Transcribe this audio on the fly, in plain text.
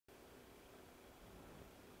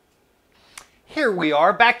Here we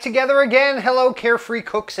are, back together again. Hello, carefree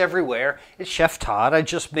cooks everywhere. It's Chef Todd. I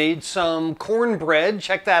just made some cornbread.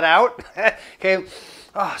 Check that out. Okay,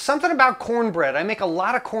 something about cornbread. I make a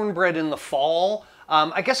lot of cornbread in the fall.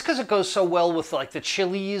 I guess because it goes so well with like the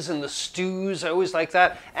chilies and the stews. I always like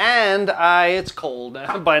that. And it's cold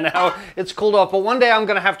by now. It's cooled off. But one day I'm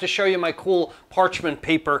going to have to show you my cool parchment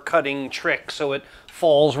paper cutting trick so it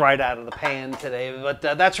falls right out of the pan today. But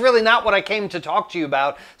that's really not what I came to talk to you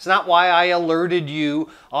about. It's not why I alerted you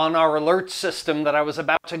on our alert system that I was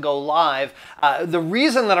about to go live. The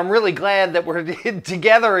reason that I'm really glad that we're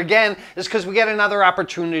together again is because we get another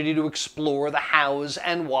opportunity to explore the hows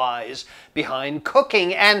and whys behind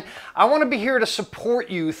cooking. And I want to be here to support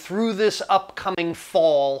you through this upcoming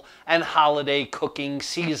fall and holiday cooking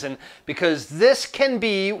season, because this can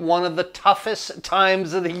be one of the toughest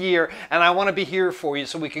times of the year, and I want to be here for you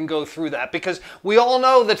so we can go through that, because we all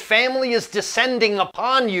know that family is descending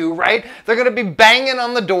upon you, right? They're going to be banging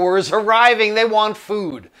on the doors, arriving, they want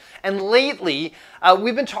food. And lately,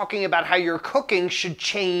 we've been talking about how your cooking should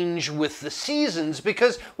change with the seasons,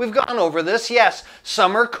 because we've gone over this. Yes,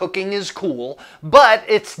 summer cooking is cool, but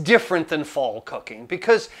it's different than fall cooking,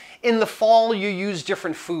 because in the fall you use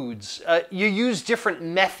different foods, you use different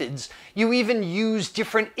methods, you even use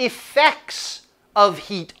different effects of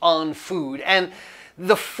heat on food. And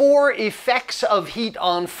the 4 effects of heat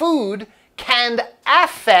on food can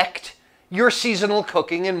affect your seasonal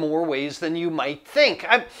cooking in more ways than you might think.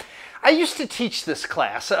 I used to teach this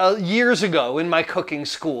class years ago in my cooking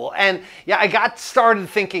school, and yeah, I got started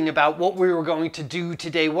thinking about what we were going to do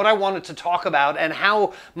today, what I wanted to talk about, and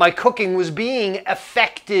how my cooking was being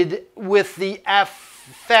affected with the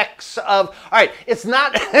effects of, all right, it's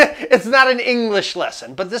not an English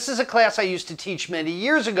lesson, but this is a class I used to teach many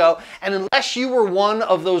years ago, and unless you were one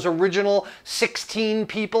of those original 16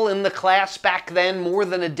 people in the class back then, more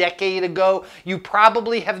than a decade ago, you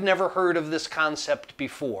probably have never heard of this concept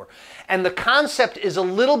before. And the concept is a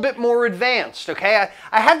little bit more advanced, okay?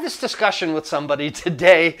 I had this discussion with somebody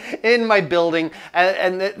today in my building,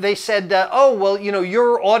 and they said, oh, well, you know,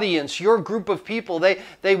 your audience, your group of people,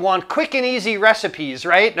 they want quick and easy recipes,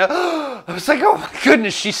 right? And, I was like, oh my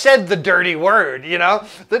goodness, she said the dirty word, you know?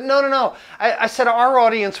 But no. I said our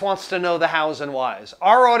audience wants to know the hows and whys.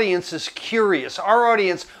 Our audience is curious. Our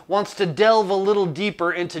audience wants to delve a little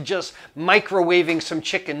deeper into just microwaving some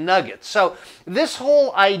chicken nuggets. So this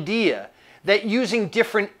whole idea that using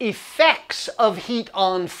different effects of heat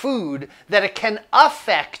on food, that it can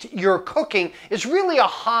affect your cooking, is really a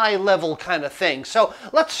high level kind of thing. So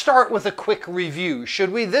let's start with a quick review,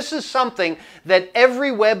 should we? This is something that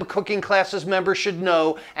every Web Cooking Classes member should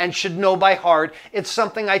know, and should know by heart. It's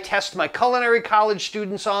something I test my culinary college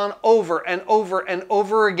students on over and over and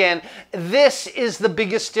over again. This is the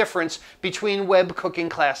biggest difference between Web Cooking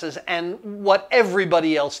Classes and what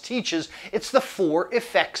everybody else teaches. It's the 4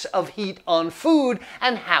 effects of heat on food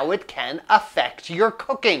and how it can affect your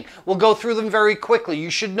cooking. We'll go through them very quickly. You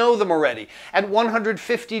should know them already. At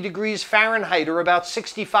 150 degrees Fahrenheit, or about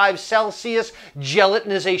 65 Celsius,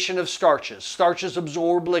 gelatinization of starches. Starches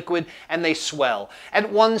absorb liquid and they swell. At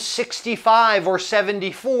 165 or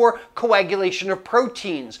 74, coagulation of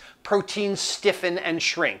proteins. Proteins stiffen and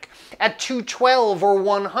shrink. At 212 or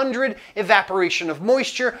 100, evaporation of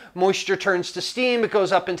moisture. Moisture turns to steam, it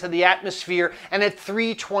goes up into the atmosphere. And at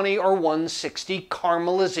 320 or 160,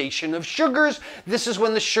 caramelization of sugars. This is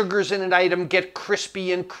when the sugars in an item get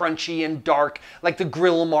crispy and crunchy and dark, like the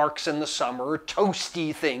grill marks in the summer, or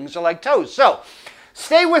toasty things, or like toast. So,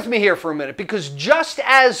 stay with me here for a minute, because just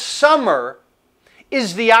as summer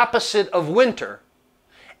is the opposite of winter,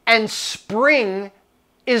 and spring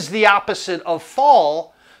is the opposite of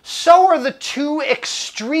fall, so are the 2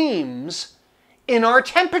 extremes in our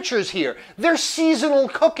temperatures here. They're seasonal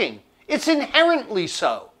cooking. It's inherently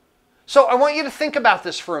so. So I want you to think about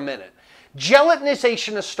this for a minute.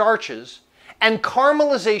 Gelatinization of starches and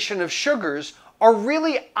caramelization of sugars are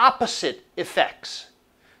really opposite effects,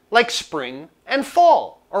 like spring and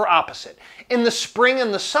fall are opposite. In the spring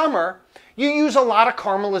and the summer, you use a lot of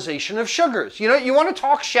caramelization of sugars. You know, you want to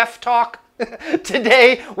talk chef talk?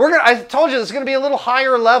 Today, I told you this is going to be a little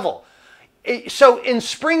higher level. So in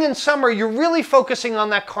spring and summer, you're really focusing on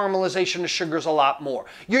that caramelization of sugars a lot more.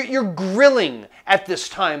 You're grilling at this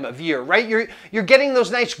time of year, right? You're getting those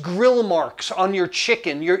nice grill marks on your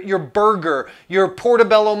chicken, your burger, your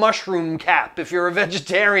portobello mushroom cap if you're a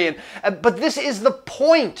vegetarian. But this is the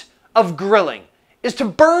point of grilling, is to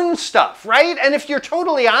burn stuff, right? And if you're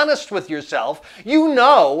totally honest with yourself, you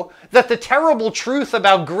know that the terrible truth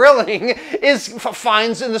about grilling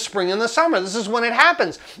finds in the spring and the summer. This is when it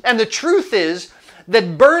happens. And the truth is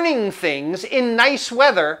that burning things in nice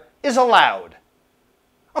weather is allowed.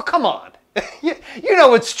 Oh, come on. You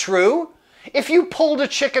know it's true. If you pulled a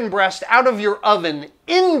chicken breast out of your oven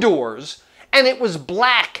indoors and it was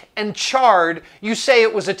black and charred, you say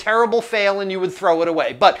it was a terrible fail and you would throw it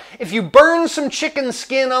away. But if you burn some chicken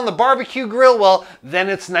skin on the barbecue grill, well, then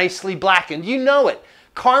it's nicely blackened. You know it.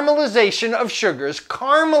 Caramelization of sugars,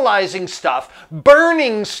 caramelizing stuff,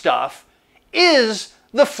 burning stuff is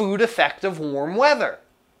the food effect of warm weather.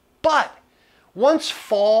 But once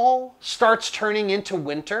fall starts turning into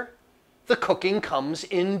winter, the cooking comes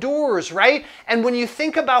indoors, right? And when you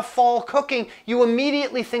think about fall cooking, you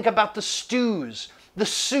immediately think about the stews, the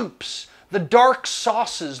soups, the dark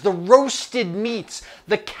sauces, the roasted meats,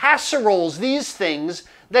 the casseroles, these things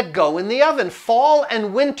that go in the oven. Fall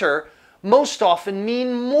and winter most often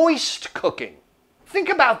mean moist cooking. Think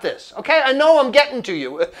about this, okay? I know I'm getting to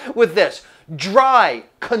you with this. Dry,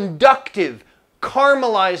 conductive,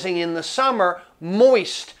 caramelizing in the summer,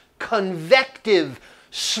 moist, convective,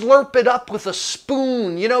 slurp it up with a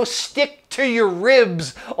spoon, you know, stick to your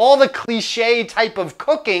ribs, all the cliche type of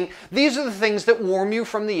cooking. These are the things that warm you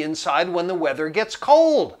from the inside when the weather gets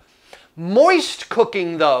cold. Moist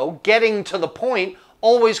cooking, though, getting to the point,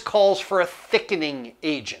 always calls for a thickening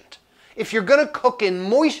agent. If you're going to cook in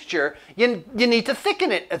moisture, you need to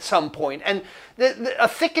thicken it at some point. And a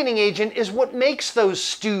thickening agent is what makes those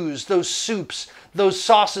stews, those soups, those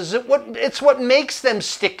sauces, it's what makes them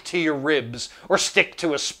stick to your ribs or stick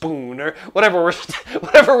to a spoon or whatever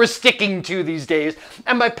we're sticking to these days.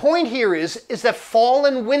 And my point here is that fall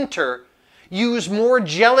and winter use more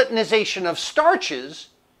gelatinization of starches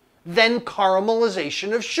than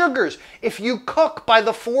caramelization of sugars. If you cook by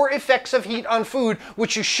the 4 effects of heat on food,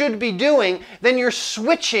 which you should be doing, then you're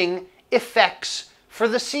switching effects for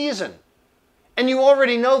the season. And you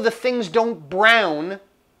already know that things don't brown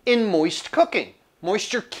in moist cooking.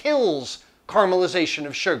 Moisture kills caramelization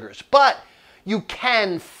of sugars. But you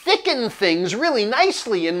can thicken things really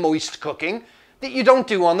nicely in moist cooking that you don't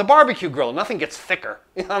do on the barbecue grill. Nothing gets thicker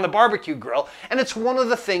on the barbecue grill. And it's one of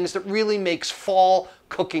the things that really makes fall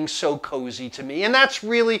cooking so cozy to me. And that's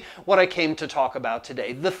really what I came to talk about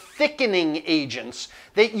today. The thickening agents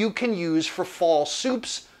that you can use for fall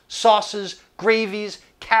soups, sauces, gravies,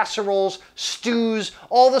 casseroles, stews,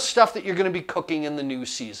 all the stuff that you're going to be cooking in the new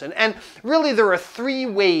season. And really there are 3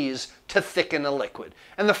 ways to thicken a liquid.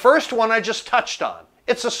 And the first one I just touched on.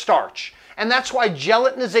 It's a starch. And that's why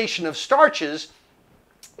gelatinization of starches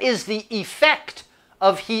is the effect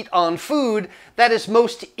of heat on food that is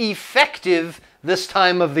most effective this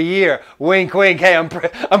time of the year. Wink, wink. Hey, I'm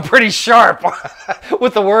pretty sharp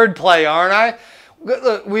with the wordplay, aren't I?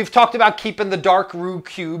 We've talked about keeping the dark roux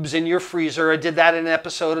cubes in your freezer. I did that in an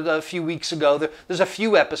episode a few weeks ago. There's a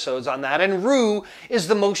few episodes on that. And roux is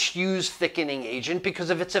the most used thickening agent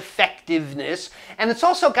because of its effectiveness. And it's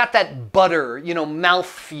also got that butter, you know,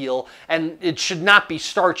 mouthfeel. And it should not be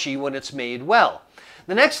starchy when it's made well.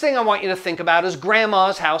 The next thing I want you to think about is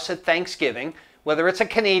Grandma's house at Thanksgiving. Whether it's a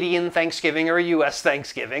Canadian Thanksgiving or a U.S.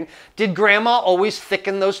 Thanksgiving. Did Grandma always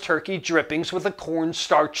thicken those turkey drippings with a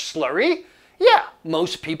cornstarch slurry? Yeah,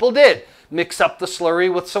 most people did. Mix up the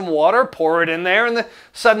slurry with some water, pour it in there, and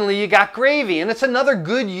suddenly you got gravy. And it's another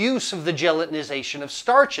good use of the gelatinization of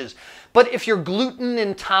starches. But if you're gluten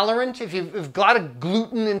intolerant, if you've got a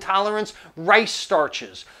gluten intolerance, rice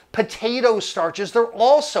starches, potato starches, they're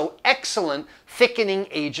also excellent thickening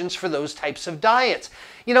agents for those types of diets.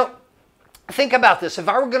 You know, think about this. If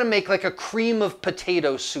I were going to make like a cream of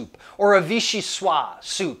potato soup or a vichyssoise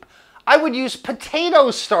soup, I would use potato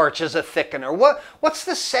starch as a thickener. What's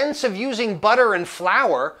the sense of using butter and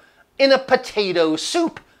flour in a potato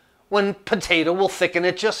soup when potato will thicken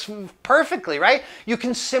it just perfectly, right? You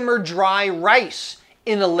can simmer dry rice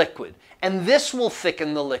in a liquid, and this will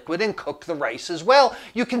thicken the liquid and cook the rice as well.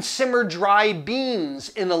 You can simmer dry beans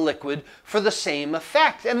in a liquid for the same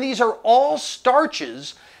effect. And these are all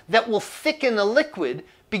starches that will thicken a liquid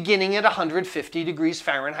beginning at 150 degrees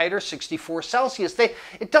Fahrenheit or 64 Celsius.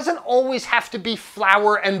 It doesn't always have to be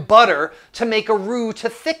flour and butter to make a roux to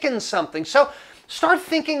thicken something. So start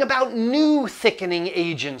thinking about new thickening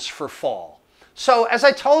agents for fall. So as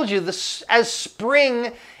I told you, as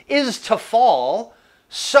spring is to fall,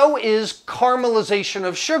 so is caramelization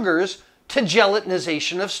of sugars to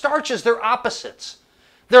gelatinization of starches. They're opposites.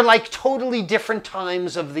 They're like totally different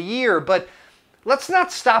times of the year, but let's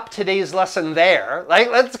not stop today's lesson there.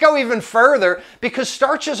 Let's go even further, because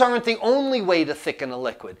starches aren't the only way to thicken a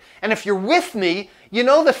liquid. And if you're with me, you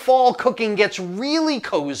know that fall cooking gets really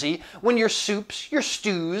cozy when your soups, your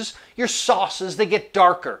stews, your sauces, they get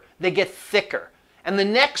darker, they get thicker. And the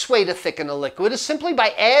next way to thicken a liquid is simply by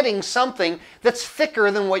adding something that's thicker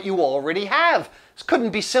than what you already have. This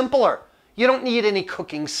couldn't be simpler. You don't need any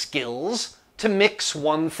cooking skills to mix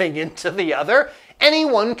one thing into the other.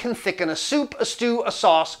 Anyone can thicken a soup, a stew, a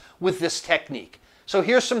sauce with this technique. So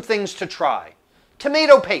here's some things to try.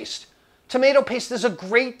 Tomato paste. Tomato paste is a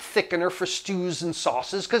great thickener for stews and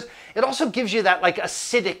sauces because it also gives you that like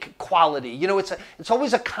acidic quality. You know, it's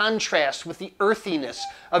always a contrast with the earthiness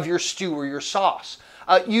of your stew or your sauce.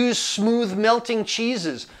 Use smooth melting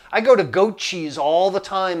cheeses. I go to goat cheese all the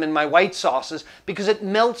time in my white sauces because it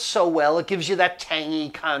melts so well. It gives you that tangy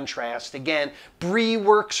contrast. Again, brie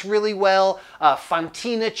works really well.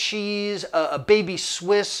 Fontina cheese, a baby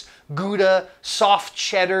Swiss, Gouda, soft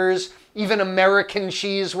cheddars. Even American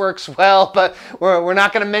cheese works well, but we're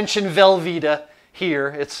not going to mention Velveeta here.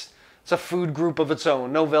 It's a food group of its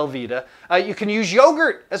own, no Velveeta. You can use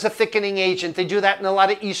yogurt as a thickening agent. They do that in a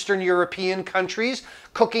lot of Eastern European countries.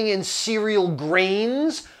 Cooking in cereal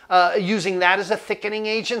grains, using that as a thickening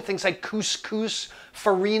agent. Things like couscous,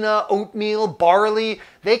 farina, oatmeal, barley.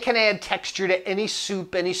 They can add texture to any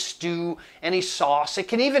soup, any stew, any sauce. You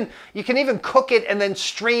can even cook it and then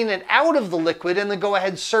strain it out of the liquid and then go ahead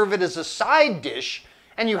and serve it as a side dish,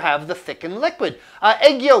 and you have the thickened liquid.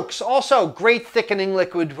 Egg yolks, also great thickening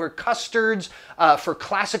liquid for custards, for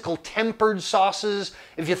classical tempered sauces.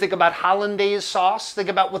 If you think about hollandaise sauce, think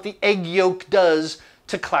about what the egg yolk does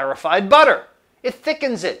to clarified butter. It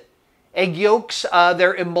thickens it. Egg yolks,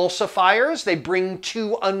 they're emulsifiers. They bring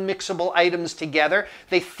two unmixable items together.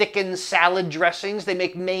 They thicken salad dressings. They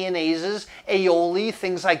make mayonnaises, aioli,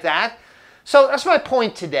 things like that. So that's my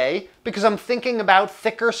point today, because I'm thinking about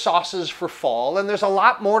thicker sauces for fall, and there's a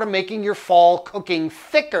lot more to making your fall cooking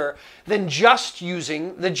thicker than just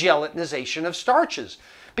using the gelatinization of starches.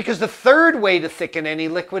 Because the third way to thicken any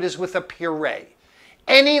liquid is with a puree.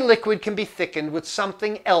 Any liquid can be thickened with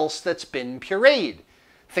something else that's been pureed.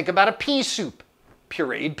 Think about a pea soup,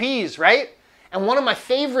 pureed peas, right? And one of my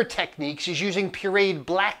favorite techniques is using pureed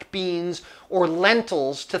black beans or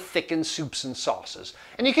lentils to thicken soups and sauces.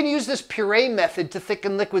 And you can use this puree method to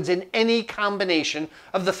thicken liquids in any combination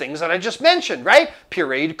of the things that I just mentioned, right?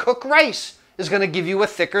 Pureed cooked rice is going to give you a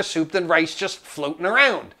thicker soup than rice just floating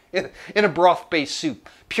around in a broth-based soup.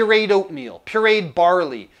 Pureed oatmeal, pureed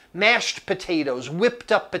barley, mashed potatoes,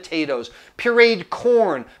 whipped up potatoes, pureed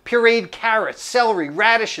corn, pureed carrots, celery,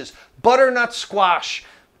 radishes, butternut squash.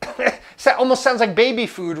 That almost sounds like baby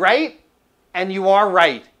food, right? And you are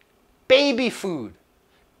right. Baby food.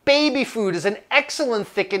 Baby food is an excellent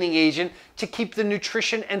thickening agent to keep the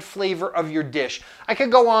nutrition and flavor of your dish. I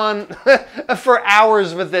could go on for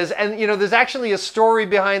hours with this, and you know, there's actually a story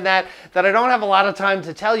behind that I don't have a lot of time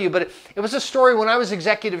to tell you, but it was a story when I was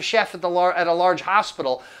executive chef at a large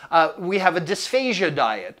hospital. We have a dysphagia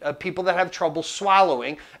diet, people that have trouble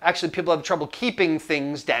swallowing, actually people have trouble keeping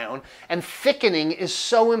things down, and thickening is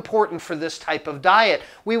so important for this type of diet.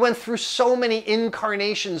 We went through so many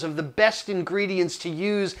incarnations of the best ingredients to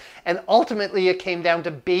use, and ultimately it came down to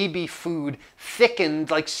baby food, thickened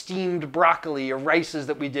like steamed broccoli or rices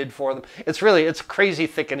that we did for them. It's a crazy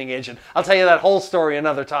thickening agent. I'll tell you that whole story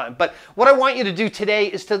another time. But what I want you to do today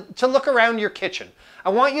is to look around your kitchen. I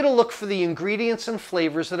want you to look for the ingredients and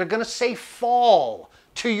flavors that are going to say fall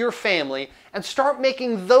to your family and start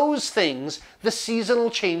making those things the seasonal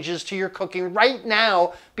changes to your cooking right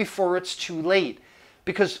now before it's too late.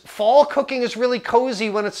 Because fall cooking is really cozy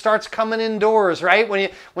when it starts coming indoors, right?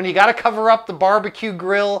 When you got to cover up the barbecue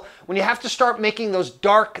grill, when you have to start making those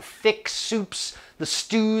dark, thick soups, the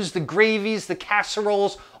stews, the gravies, the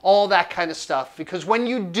casseroles, all that kind of stuff. Because when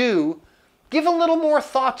you do, give a little more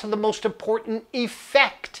thought to the most important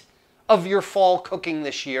effect of your fall cooking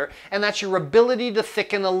this year, and that's your ability to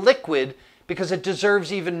thicken a liquid, because it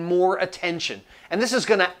deserves even more attention. And this is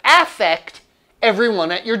going to affect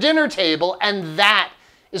everyone at your dinner table, and that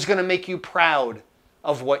is going to make you proud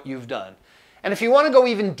of what you've done. And if you want to go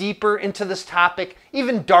even deeper into this topic,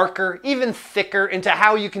 even darker, even thicker into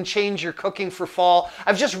how you can change your cooking for fall,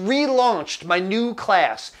 I've just relaunched my new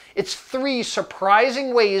class. It's 3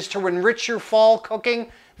 surprising ways to enrich your fall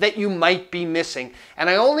cooking that you might be missing. And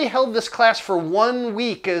I only held this class for 1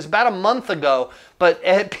 week. It was about a month ago, but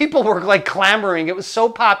people were like clamoring. It was so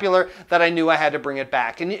popular that I knew I had to bring it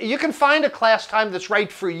back. And you can find a class time that's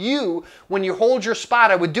right for you when you hold your spot.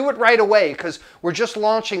 I would do it right away because we're just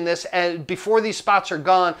launching this, and before these spots are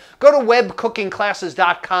gone, go to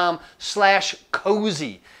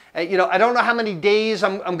webcookingclasses.com/cozy. You know, I don't know how many days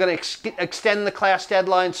I'm going to extend the class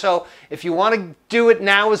deadline, so if you want to do it,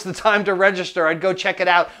 now is the time to register. I'd go check it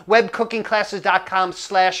out.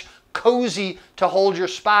 webcookingclasses.com/cozy to hold your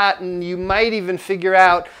spot, and you might even figure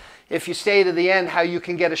out, if you stay to the end, how you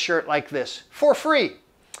can get a shirt like this for free,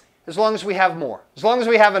 as long as we have more, as long as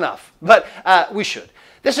we have enough, but we should.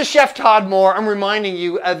 This is Chef Todd Moore. I'm reminding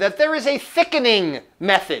you that there is a thickening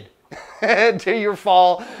method to your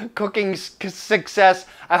fall cooking success.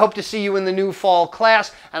 I hope to see you in the new fall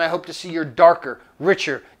class, and I hope to see your darker,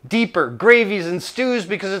 richer, deeper gravies and stews,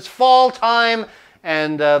 because it's fall time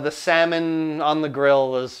and the salmon on the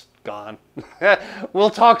grill is gone.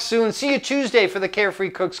 We'll talk soon. See you Tuesday for the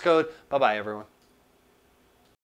Carefree Cooks Code. Bye-bye, everyone.